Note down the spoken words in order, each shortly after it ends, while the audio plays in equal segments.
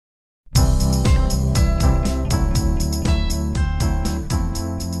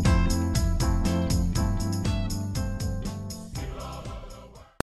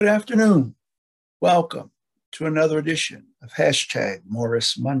Good afternoon. Welcome to another edition of Hashtag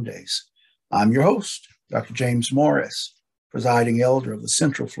Morris Mondays. I'm your host, Dr. James Morris, presiding elder of the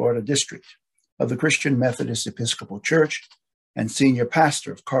Central Florida District of the Christian Methodist Episcopal Church and senior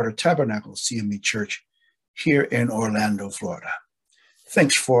pastor of Carter Tabernacle CME Church here in Orlando, Florida.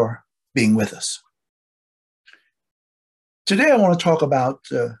 Thanks for being with us. Today I want to talk about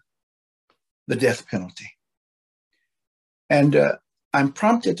the death penalty. And I'm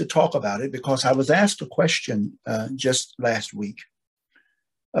prompted to talk about it because I was asked a question just last week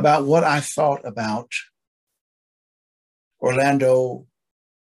about what I thought about Orlando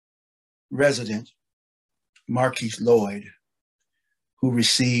resident Markeith Lloyd, who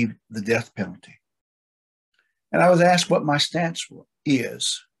received the death penalty. And I was asked what my stance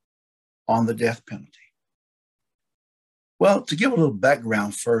is on the death penalty. Well, to give a little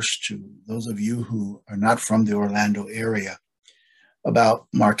background first to those of you who are not from the Orlando area, about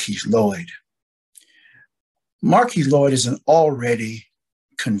Markeith Lloyd. Markeith Lloyd is an already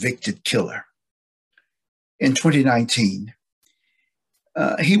convicted killer. In 2019,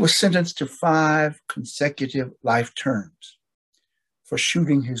 he was sentenced to 5 consecutive life terms for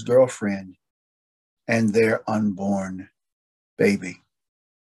shooting his girlfriend and their unborn baby.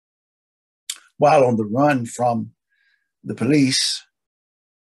 While on the run from the police,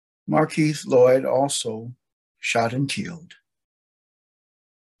 Markeith Lloyd also shot and killed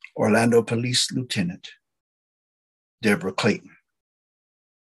Orlando Police Lieutenant Deborah Clayton.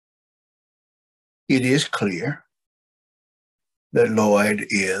 It is clear that Lloyd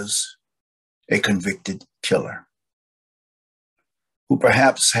is a convicted killer who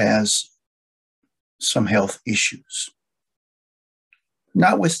perhaps has some health issues.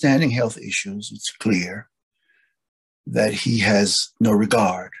 Notwithstanding health issues, it's clear that he has no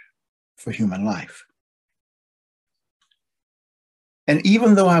regard for human life. And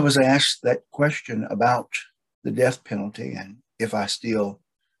even though I was asked that question about the death penalty and if I still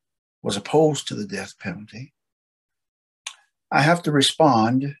was opposed to the death penalty, I have to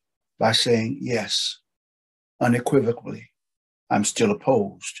respond by saying, yes, unequivocally, I'm still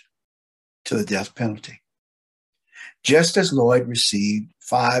opposed to the death penalty. Just as Lloyd received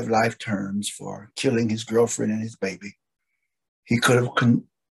 5 life terms for killing his girlfriend and his baby, he could have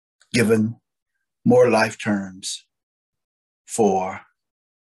given more life terms for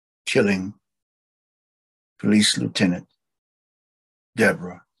killing Police Lieutenant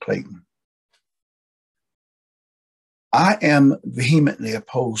Deborah Clayton. I am vehemently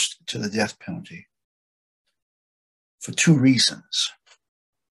opposed to the death penalty for 2 reasons.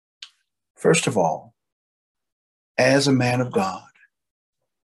 First of all, as a man of God,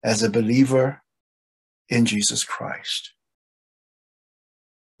 as a believer in Jesus Christ,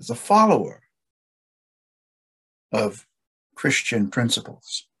 as a follower of Christian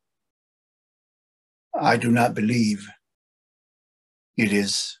principles, I do not believe it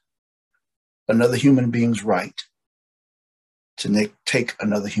is another human being's right to take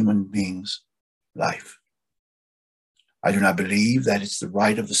another human being's life. I do not believe that it's the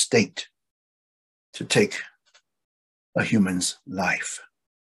right of the state to take a human's life.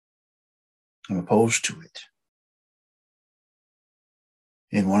 I'm opposed to it.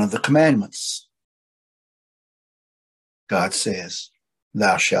 In one of the commandments, God says,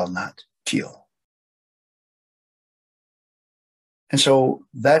 "Thou shalt not kill." And so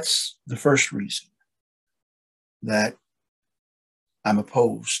that's the first reason that I'm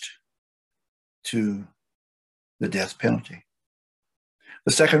opposed to the death penalty.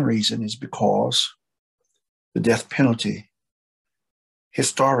 The second reason is because the death penalty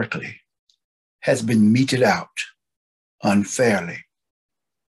historically has been meted out unfairly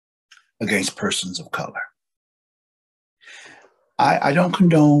against persons of color. I don't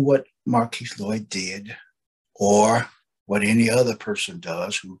condone what Markeith Lloyd did or what any other person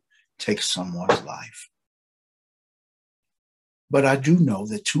does who takes someone's life. But I do know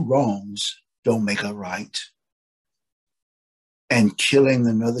that 2 wrongs don't make a right. And killing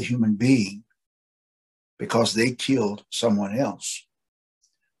another human being because they killed someone else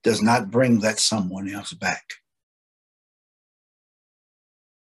does not bring that someone else back.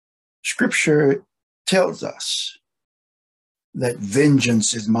 Scripture tells us that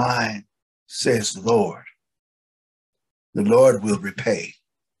vengeance is mine, says the Lord. The Lord will repay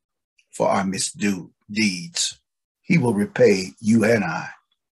for our misdeeds. He will repay you and I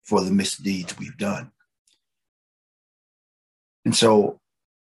for the misdeeds we've done. And so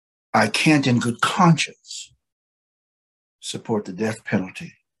I can't in good conscience support the death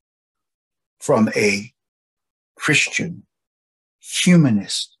penalty from a Christian,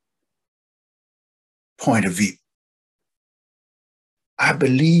 humanist point of view. I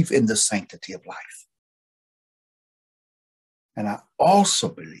believe in the sanctity of life. And I also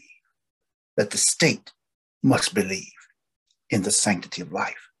believe that the state must believe in the sanctity of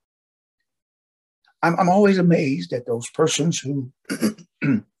life. I'm always amazed at those persons who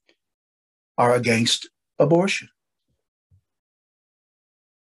are against abortion,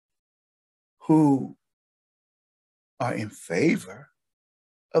 who are in favor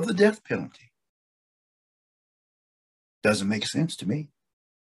of the death penalty. Doesn't make sense to me.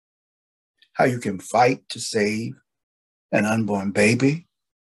 How you can fight to save an unborn baby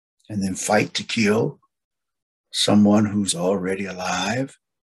and then fight to kill someone who's already alive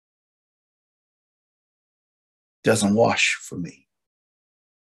doesn't wash for me.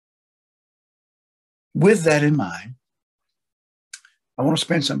 With that in mind, I want to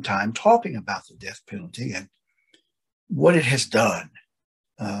spend some time talking about the death penalty and what it has done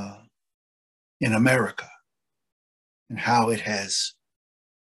in America and how it has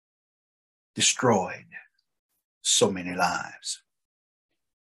destroyed so many lives.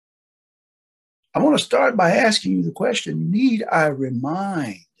 I want to start by asking you the question, need I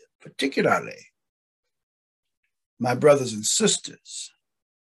remind, particularly my brothers and sisters,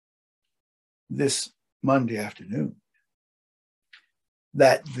 this Monday afternoon,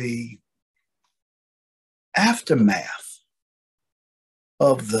 that the aftermath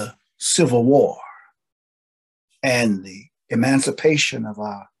of the Civil War and the emancipation of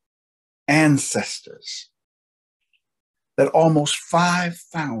our ancestors, that almost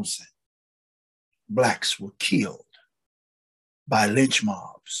 5,000 Blacks were killed by lynch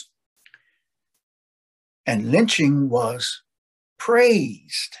mobs. And lynching was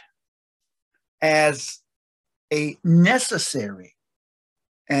praised as a necessary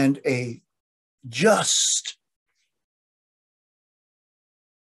and a just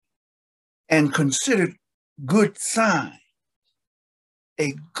and considered good sign,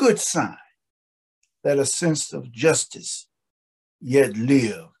 a good sign that a sense of justice yet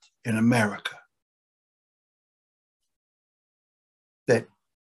lived in America. That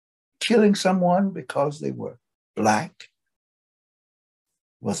killing someone because they were Black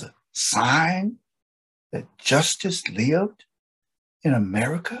was a sign that justice lived in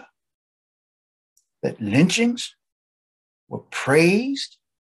America, that lynchings were praised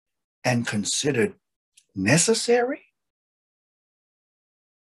and considered necessary.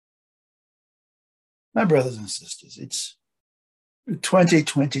 My brothers and sisters, it's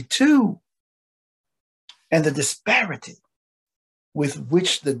 2022, and the disparity with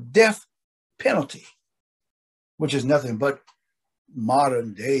which the death penalty, which is nothing but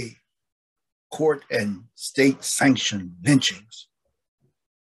modern day court and state sanctioned lynchings,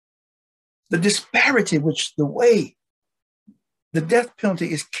 the disparity which the way the death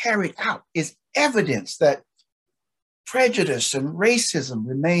penalty is carried out is evidence that prejudice and racism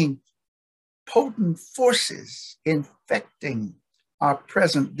remain potent forces infecting our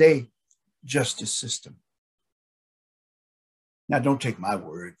present day justice system. Now, don't take my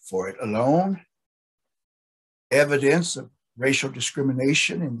word for it alone. Evidence of racial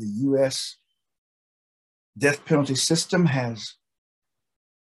discrimination in the U.S. death penalty system has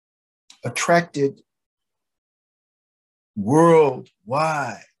attracted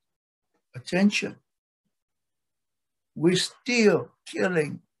worldwide attention. We're still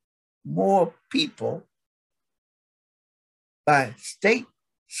killing more people by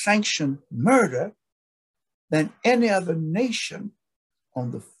state-sanctioned murder than any other nation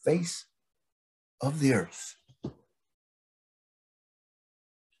on the face of the earth.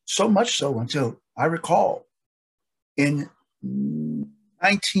 So much so until I recall in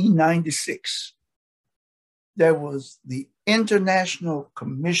 1996, there was the International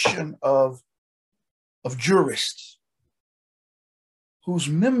Commission of Jurists, whose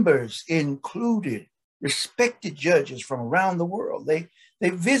members included respected judges from around the world. They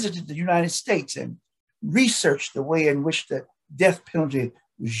visited the United States and researched the way in which the death penalty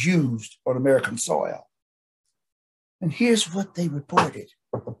was used on American soil. And here's what they reported.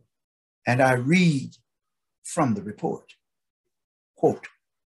 And I read from the report. Quote,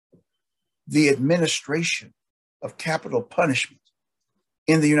 the administration of capital punishment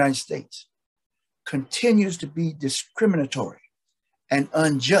in the United States continues to be discriminatory and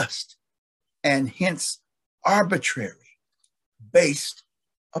unjust, and hence arbitrary, based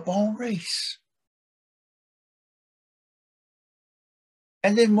upon race.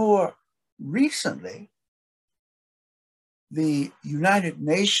 And then more recently, the United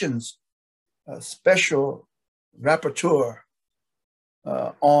Nations Special Rapporteur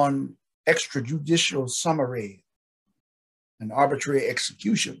on extrajudicial summary and arbitrary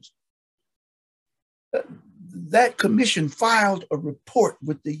executions, that commission filed a report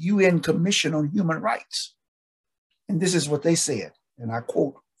with the UN Commission on Human Rights. And this is what they said, and I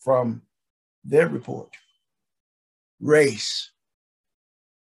quote from their report: race,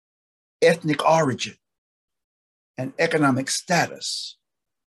 ethnic origin, and economic status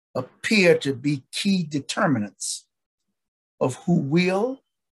appear to be key determinants of who will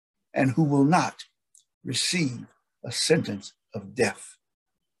and who will not receive a sentence of death,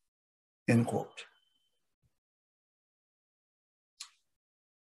 end quote.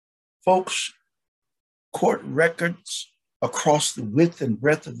 Folks, court records across the width and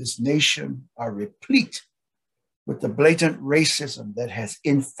breadth of this nation are replete with the blatant racism that has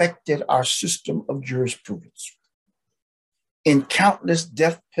infected our system of jurisprudence. In countless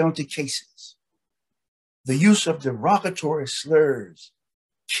death penalty cases, the use of derogatory slurs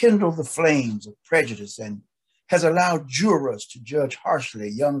kindled the flames of prejudice and has allowed jurors to judge harshly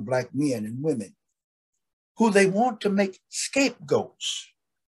young Black men and women who they want to make scapegoats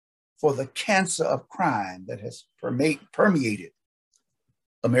for the cancer of crime that has permeated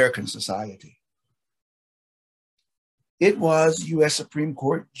American society. It was U.S. Supreme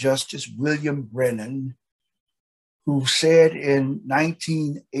Court Justice William Brennan who said in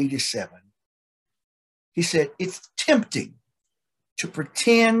 1987, he said, "It's tempting to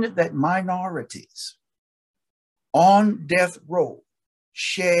pretend that minorities on death row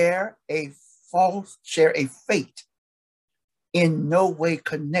share a fate in no way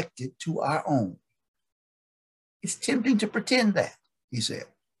connected to our own. It's tempting to pretend that," he said,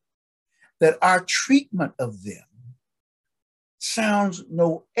 "that our treatment of them sounds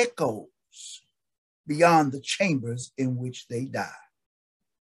no echoes beyond the chambers in which they die.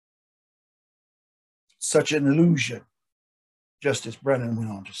 Such an illusion," Justice Brennan went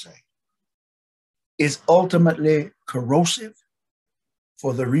on to say, "is ultimately corrosive,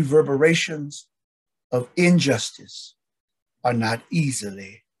 for the reverberations of injustice are not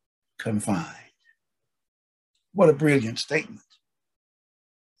easily confined." What a brilliant statement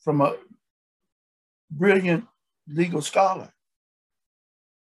from a brilliant legal scholar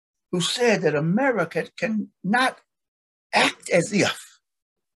who said that America cannot act as if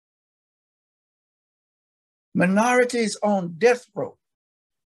minorities on death row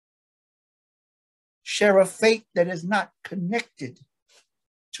share a fate that is not connected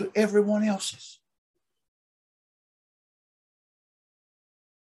to everyone else's.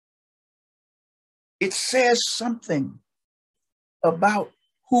 It says something about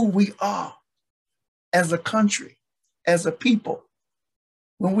who we are as a country, as a people,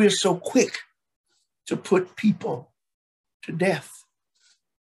 when we're so quick to put people to death.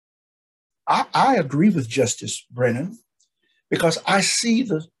 I agree with Justice Brennan because I see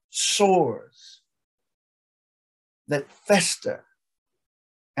the sores that fester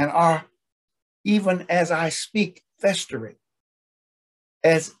and are, even as I speak, festering,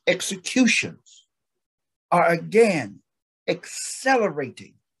 as executions are again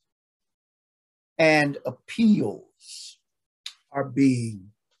accelerating and appeals are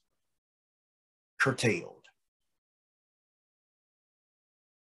being curtailed.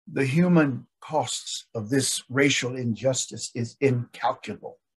 The human costs of this racial injustice is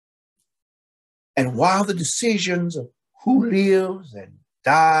incalculable. And while the decisions of who lives and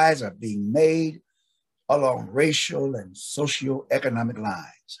dies are being made along racial and socioeconomic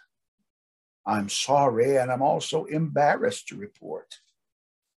lines, I'm sorry, and I'm also embarrassed to report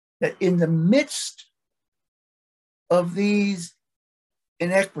that in the midst of these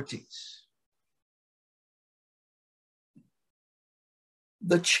inequities,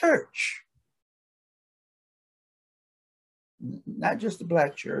 the church, not just the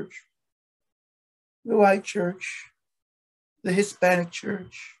Black church, the white church, the Hispanic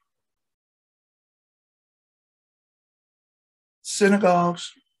church,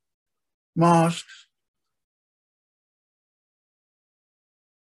 synagogues, mosques,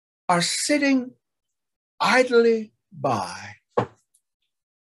 are sitting idly by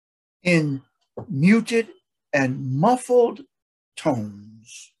in muted and muffled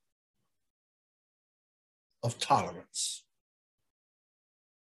tones of tolerance,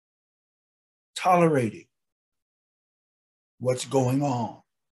 tolerating what's going on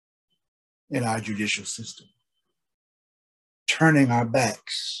in our judicial system, turning our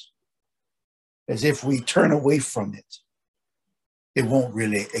backs as if we turn away from it, it won't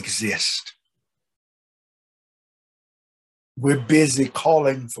really exist. We're busy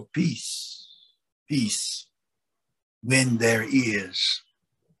calling for peace, peace, when there is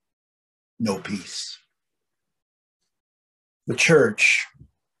no peace. The church,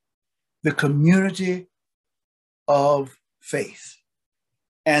 the community of faith,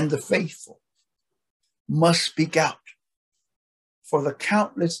 and the faithful must speak out for the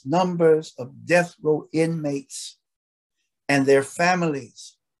countless numbers of death row inmates and their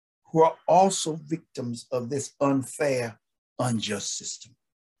families who are also victims of this unfair, unjust system.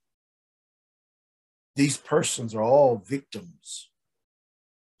 These persons are all victims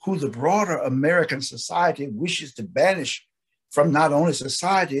who the broader American society wishes to banish from not only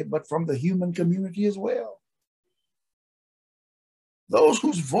society, but from the human community as well. Those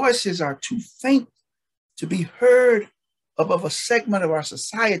whose voices are too faint to be heard above a segment of our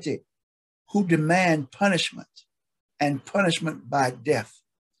society who demand punishment and punishment by death.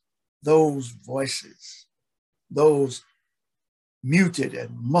 Those voices, those muted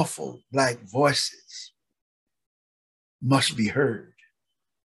and muffled Black voices must be heard.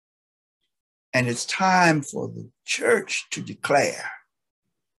 And it's time for the church to declare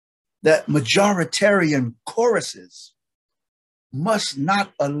that majoritarian choruses must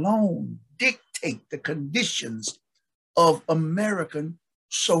not alone dictate the conditions of American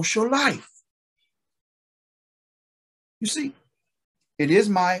social life. You see, it is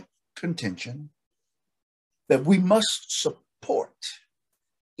my contention that we must support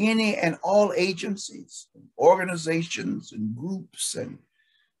any and all agencies, organizations, and groups and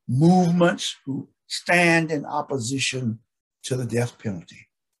movements who stand in opposition to the death penalty.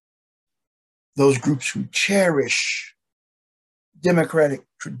 Those groups who cherish democratic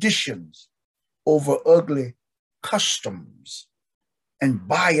traditions over ugly customs and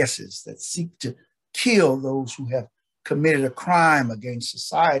biases that seek to kill those who have committed a crime against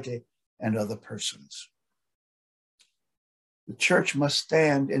society and other persons. The church must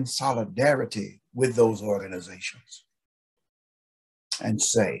stand in solidarity with those organizations and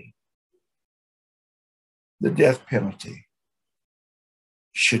say the death penalty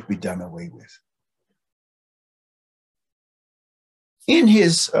should be done away with. In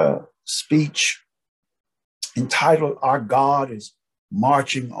his speech entitled, "Our God is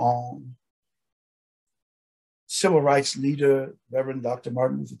Marching On," civil rights leader, Reverend Dr.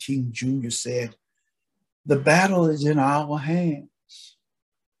 Martin Luther King Jr. said, "The battle is in our hands,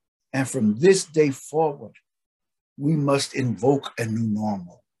 and from this day forward, we must invoke a new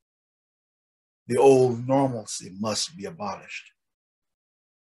normal. The old normalcy must be abolished."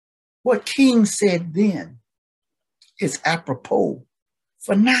 What King said then is apropos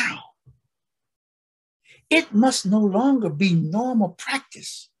for now. It must no longer be normal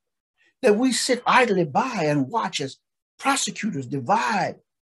practice that we sit idly by and watch as prosecutors divide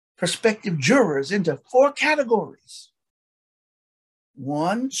prospective jurors into 4 categories: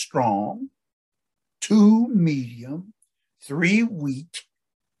 1 strong, 2 medium, 3 weak,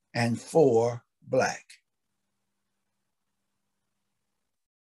 and 4 Black.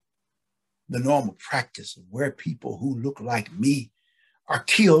 The normal practice of where people who look like me are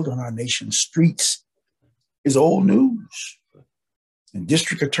killed on our nation's streets is old news. And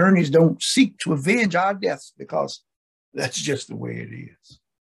district attorneys don't seek to avenge our deaths because that's just the way it is.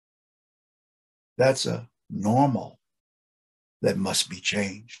 That's a normal that must be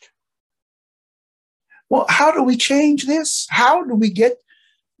changed. Well, how do we change this? How do we get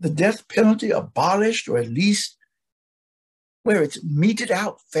the death penalty abolished, or at least where it's meted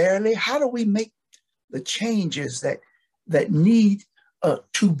out fairly? How do we make the changes that need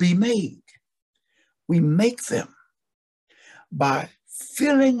to be made? We make them by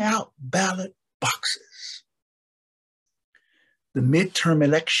filling out ballot boxes. The midterm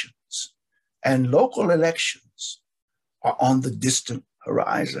elections and local elections are on the distant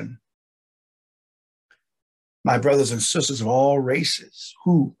horizon. My brothers and sisters of all races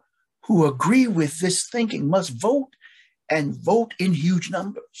who agree with this thinking must vote, and vote in huge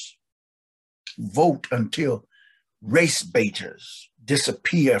numbers. Vote until race baiters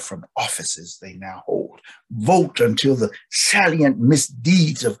disappear from offices they now hold. Vote until the salient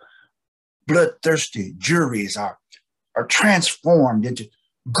misdeeds of bloodthirsty juries are transformed into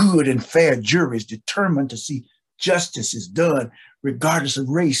good and fair juries determined to see justice is done regardless of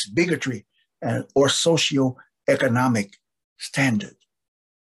race, bigotry, or socioeconomic standard.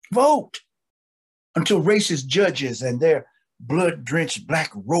 Vote until racist judges and their blood-drenched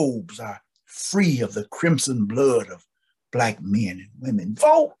Black robes are free of the crimson blood of Black men and women.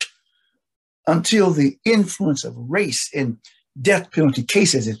 Vote until the influence of race in death penalty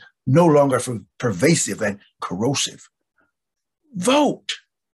cases is no longer pervasive and corrosive. Vote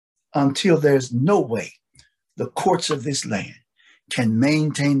until there's no way the courts of this land can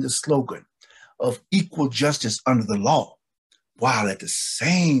maintain the slogan of equal justice under the law, while at the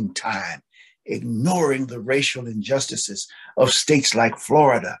same time ignoring the racial injustices of states like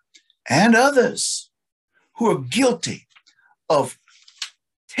Florida and others who are guilty of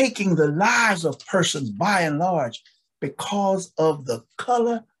taking the lives of persons by and large because of the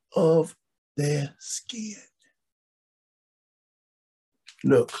color of their skin.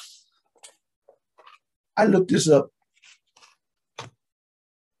 Look, I looked this up.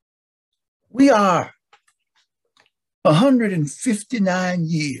 We are 159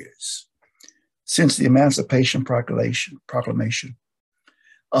 years since the Emancipation Proclamation,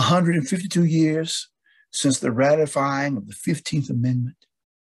 152 years since the ratifying of the 15th Amendment,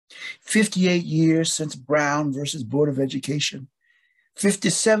 58 years since Brown versus Board of Education,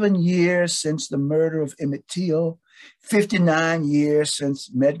 57 years since the murder of Emmett Till, 59 years since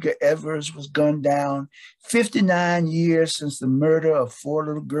Medgar Evers was gunned down, 59 years since the murder of 4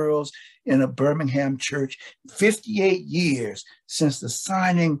 little girls in a Birmingham church, 58 years since the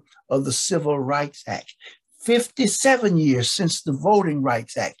signing of the Civil Rights Act, 57 years since the Voting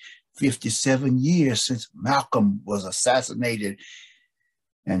Rights Act, 57 years since Malcolm was assassinated,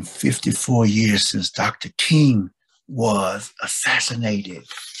 and 54 years since Dr. King was assassinated.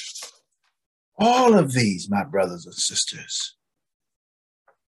 All of these, my brothers and sisters,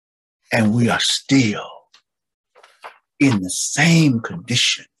 and we are still in the same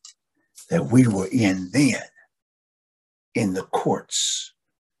condition that we were in then, in the courts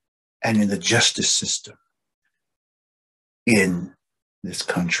and in the justice system in this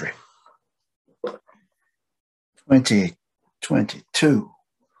country. 2022,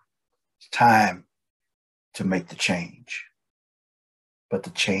 it's time to make the change. But the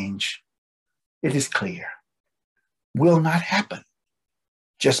change, it is clear, will not happen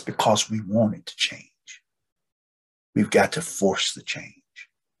just because we want it to change. We've got to force the change.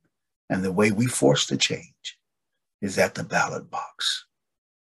 And the way we force the change is at the ballot box.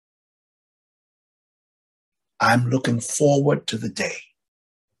 I'm looking forward to the day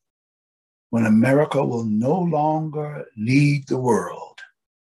when America will no longer lead the world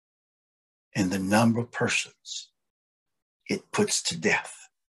in the number of persons it puts to death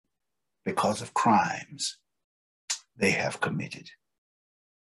because of crimes they have committed.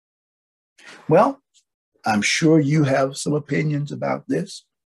 Well, I'm sure you have some opinions about this.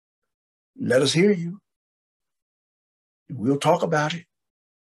 Let us hear you. We'll talk about it.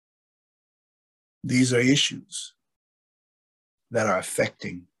 These are issues that are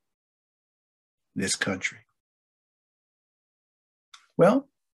affecting this country. Well,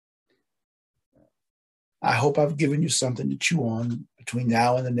 I hope I've given you something to chew on between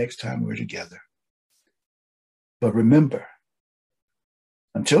now and the next time we're together. But remember,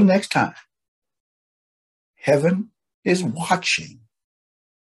 until next time, heaven is watching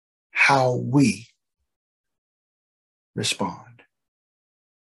how we respond.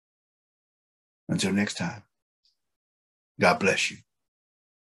 Until next time, God bless you.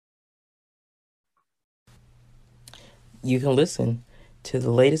 You can listen to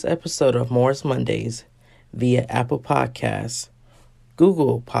the latest episode of Morris Mondays via Apple Podcasts,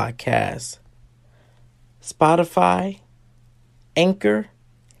 Google Podcasts, Spotify, Anchor,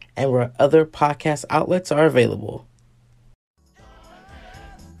 and where other podcast outlets are available.